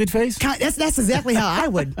 disgusted face? That's exactly how I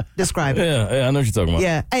would describe it. Yeah, I know what you're talking about.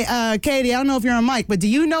 Yeah. Hey, Katie, I don't know if you're on mic, but do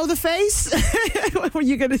you know the face? What were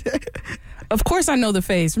you gonna say? Of course I know the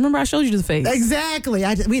face. Remember I showed you the face. Exactly.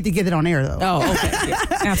 We had to get it on air though. Oh, okay. Yeah,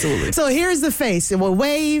 absolutely. So here's the face. We'll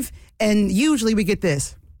wave, and usually we get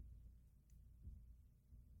this.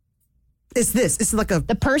 It's this. It's like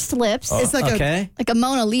the pursed lips. It's like like a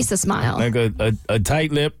Mona Lisa smile. Like a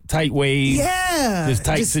tight lip, tight wave. Yeah. Just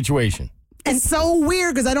tight situation. It's so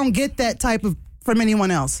weird because I don't get that type of from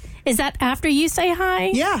anyone else. Is that after you say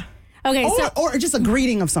hi? Yeah. Okay, or just a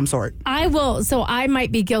greeting of some sort. I will. So I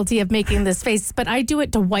might be guilty of making this face, but I do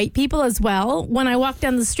it to white people as well. When I walk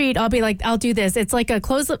down the street, I'll be like, I'll do this. It's like a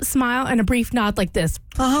close-up smile and a brief nod like this.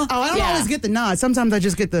 Oh, I don't always get the nod. Sometimes I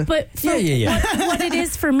just get the. But what it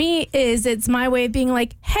is for me is it's my way of being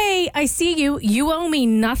like, hey, I see you. You owe me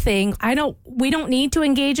nothing. We don't need to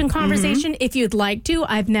engage in conversation. If you'd like to,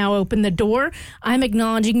 I've now opened the door. I'm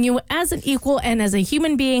acknowledging you as an equal and as a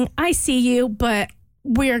human being. I see you, but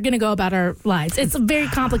we're going to go about our lives. It's very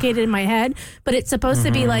complicated in my head, but it's supposed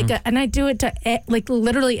to be like, and I do it to like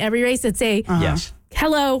literally every race. It's a Yes.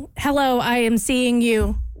 hello, I am seeing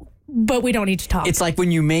you, but we don't need to talk. It's like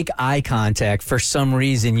when you make eye contact, for some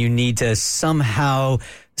reason, you need to somehow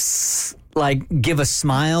give a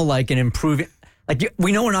smile, like an improving. Like,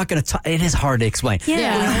 we know we're not going to talk. It is hard to explain.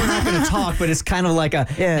 Yeah. We know we're not going to talk, but it's kind of like a,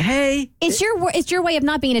 hey. It's your way of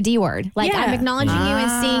not being a D word. Like, I'm acknowledging you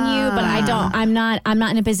and seeing you, but I'm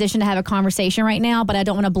not in a position to have a conversation right now, but I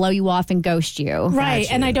don't want to blow you off and ghost you.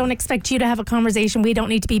 Right. And I don't expect you to have a conversation. We don't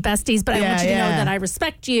need to be besties, but I want you to know that I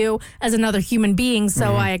respect you as another human being,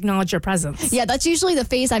 so I acknowledge your presence. Yeah, that's usually the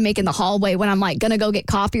face I make in the hallway when I'm like gonna go get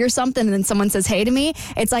coffee or something, and then someone says hey to me.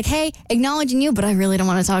 It's like, hey, acknowledging you, but I really don't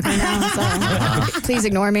want to talk right now, so please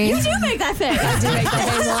ignore me. You do make that face. I do make that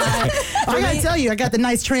face a lot. I gotta tell you, I got the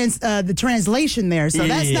nice the translation there. So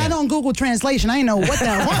that's not on Google Translation. I didn't know what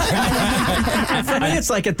that was. For me, it's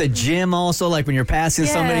like at the gym also, like when you're passing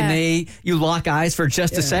somebody and you lock eyes for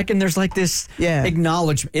just a second, there's like this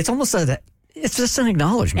acknowledgement. It's almost it's just an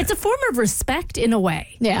acknowledgement. It's a form of respect in a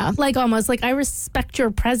way. Yeah. Like almost like I respect your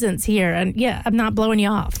presence here, and I'm not blowing you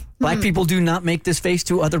off. Black people do not make this face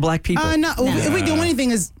to other black people. No. If we do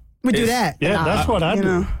anything we do that. Yeah, that's what I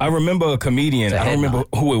do. I remember a comedian, I don't remember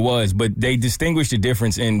who it was, but they distinguished the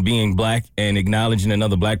difference in being black and acknowledging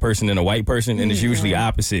another black person and a white person, and it's usually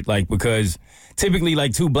opposite. Like, because typically,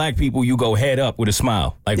 like, two black people, you go head up with a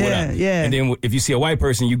smile. Like, what up? Yeah. And then if you see a white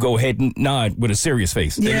person, you go head nod with a serious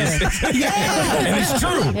face. Yeah. And it's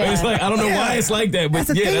true. And it's like, I don't know why it's like that, but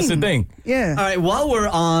that's the thing. Yeah. All right, while we're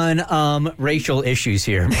on racial issues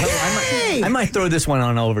here, I might throw this one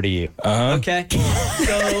on over to you. Okay?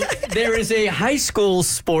 So there is a high school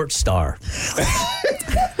sports star.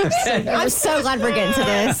 I'm so glad we're getting to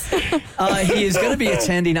this. He is going to be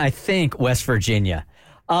attending, I think, West Virginia.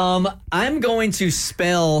 I'm going to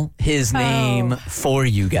spell his name for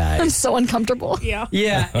you guys. I'm so uncomfortable. Yeah.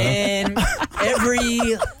 Yeah, and every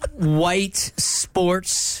white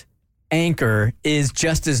sports anchor is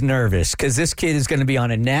just as nervous because this kid is going to be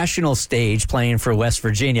on a national stage playing for West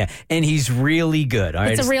Virginia, and he's really good. All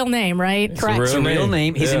right? It's a real name, right? Correct. It's a real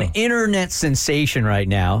name. He's an internet sensation right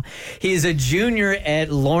now. He is a junior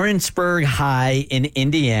at Lawrenceburg High in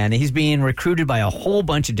Indiana. He's being recruited by a whole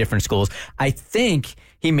bunch of different schools. I think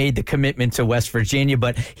he made the commitment to West Virginia,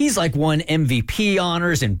 but he's like won MVP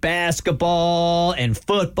honors in basketball and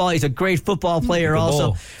football. He's a great football player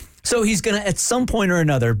also. So he's going to, at some point or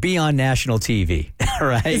another, be on national TV,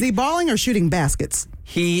 right? Is he balling or shooting baskets?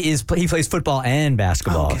 He plays football and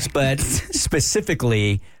basketball, but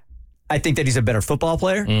specifically, I think that he's a better football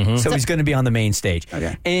player, so he's going to be on the main stage.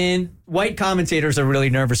 Okay. And white commentators are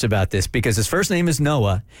really nervous about this because his first name is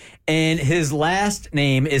Noah, and his last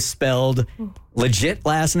name is spelled, legit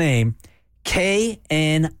last name, Knigga.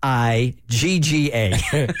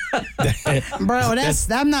 Bro,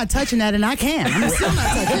 I'm not touching that, and I can't. I'm still not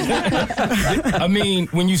touching that. I mean,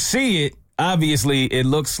 when you see it, obviously it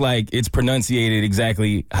looks like it's pronunciated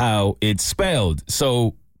exactly how it's spelled.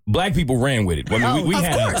 So black people ran with it. I mean, we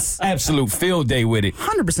had an absolute field day with it.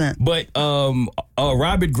 100%. But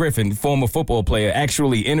Robert Griffin, former football player,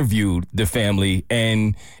 actually interviewed the family,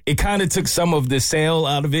 and it kind of took some of the sale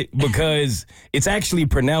out of it because it's actually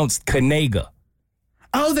pronounced Knigga.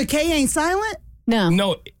 Oh, the K ain't silent?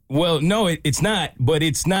 No. Well, no, it's not, but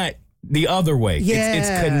it's not the other way. Yeah. It's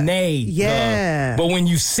Knigga. Yeah. But when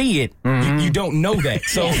you see it, you don't know that.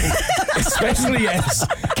 So, especially as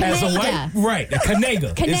a white, right,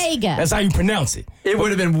 Knigga. Knigga. That's how you pronounce it. It would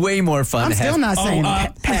have been way more fun I'm to still have not saying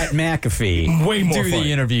Pat McAfee way more do fun.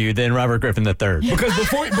 the interview than Robert Griffin III. Because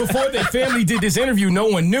before the family did this interview, no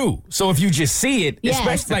one knew. So if you just see it,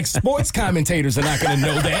 especially like sports commentators are not going to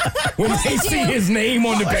know that when they see his name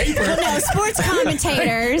on the paper. Well, no, sports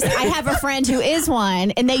commentators, I have a friend who is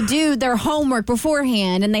one, and they do their homework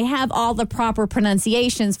beforehand, and they have all the proper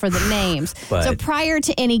pronunciations for the names. But- So prior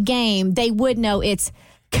to any game, they would know it's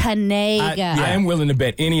Knigga. I am willing to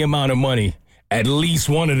bet any amount of money At least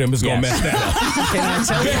one of them is going to Yes. mess that up. Can I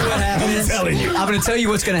tell you what happens? I'm telling you. I'm going to tell you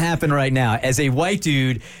what's going to happen right now. As a white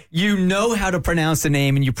dude, you know how to pronounce the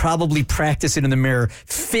name, and you probably practice it in the mirror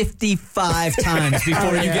 55 times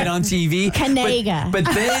before you get on TV. Kanega. But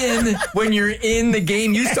then when you're in the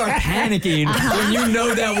game, you start panicking when you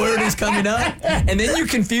know that word is coming up, and then you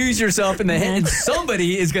confuse yourself in the head, and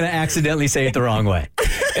somebody is going to accidentally say it the wrong way.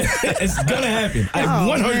 It's going to happen. I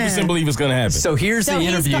 100% believe it's going to happen. So here's the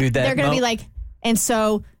interview that they're going to be like, and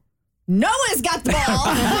so Noah's got the ball.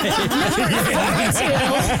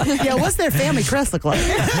 Yeah, what's their family crest look like?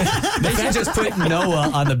 They should just put Noah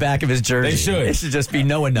on the back of his jersey. They should. It should just be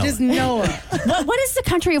Noah. Just Noah. what is the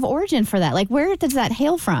country of origin for that? Like, where does that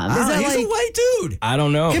hail from? Is that He's like, a white dude. I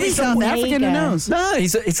don't know. could be South African, who knows? No,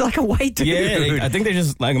 it's like a white dude. Yeah, I think they're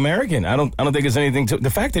just like American. I don't think it's anything to the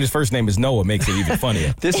fact that his first name is Noah makes it even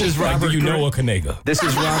funnier. This is Like, Robert. do you know a Kanega? This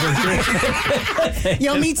is Robert.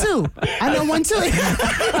 Yo, me too. I know one too.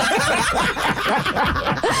 You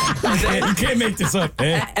can't make this up,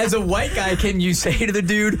 man. As a white guy, can you say to the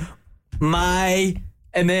dude, my,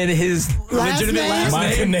 and then his legitimate last My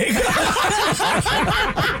name? Kanega.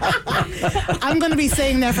 I'm going to be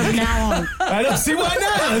saying that from now on. I don't see why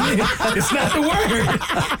not. I mean, it's not the word.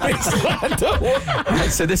 It's not the word. All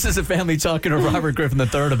right, so this is a family talking to Robert Griffin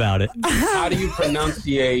III about it. How do you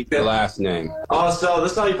pronunciate the last name? Oh, so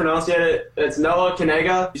this is how you pronounce it. It's Noah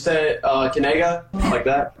Kanega. You say Kanega, like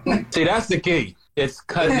that. See, that's the key. It's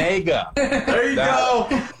Kanega. There you go.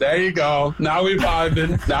 There you go. Now we're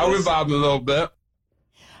vibing. Now we're vibing a little bit.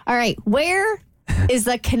 All right, where is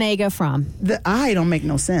the Kanega from? The I don't make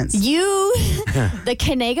no sense. The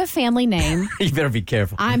Kanega family name. You better be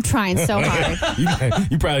careful. I'm trying so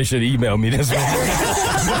hard. You probably should email me this one.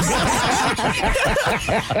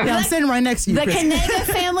 Yeah, I'm sitting right next to you, The Chris. Kanega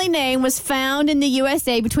family name was found in the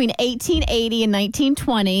USA between 1880 and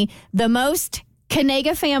 1920. The most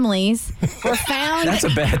Kanega families were found. That's a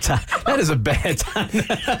bad time. That is a bad time.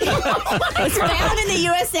 was found in the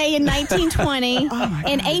USA in 1920. In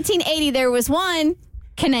 1880, there was one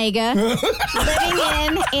Kanega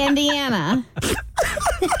living in Indiana.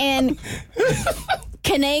 And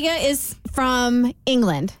Kanega is from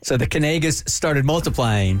England. So the Kanegas started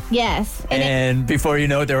multiplying. Yes. And before you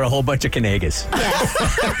know it, there were a whole bunch of Kanegas.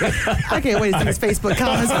 I can't wait to see his Facebook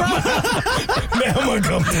comments. Man, I'm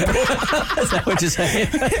uncomfortable. Is that what you're saying?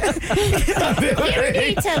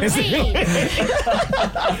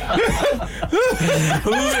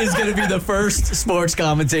 Who is going to be the first sports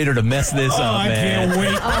commentator to mess this up, I man? can't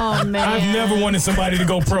wait. Oh, man. I've never wanted somebody to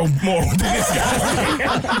go pro more than this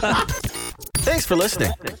guy. Thanks for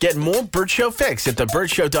listening. Get more Burt Show fix at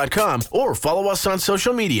thebirdshow.com or follow us on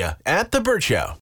social media at The Burt Show.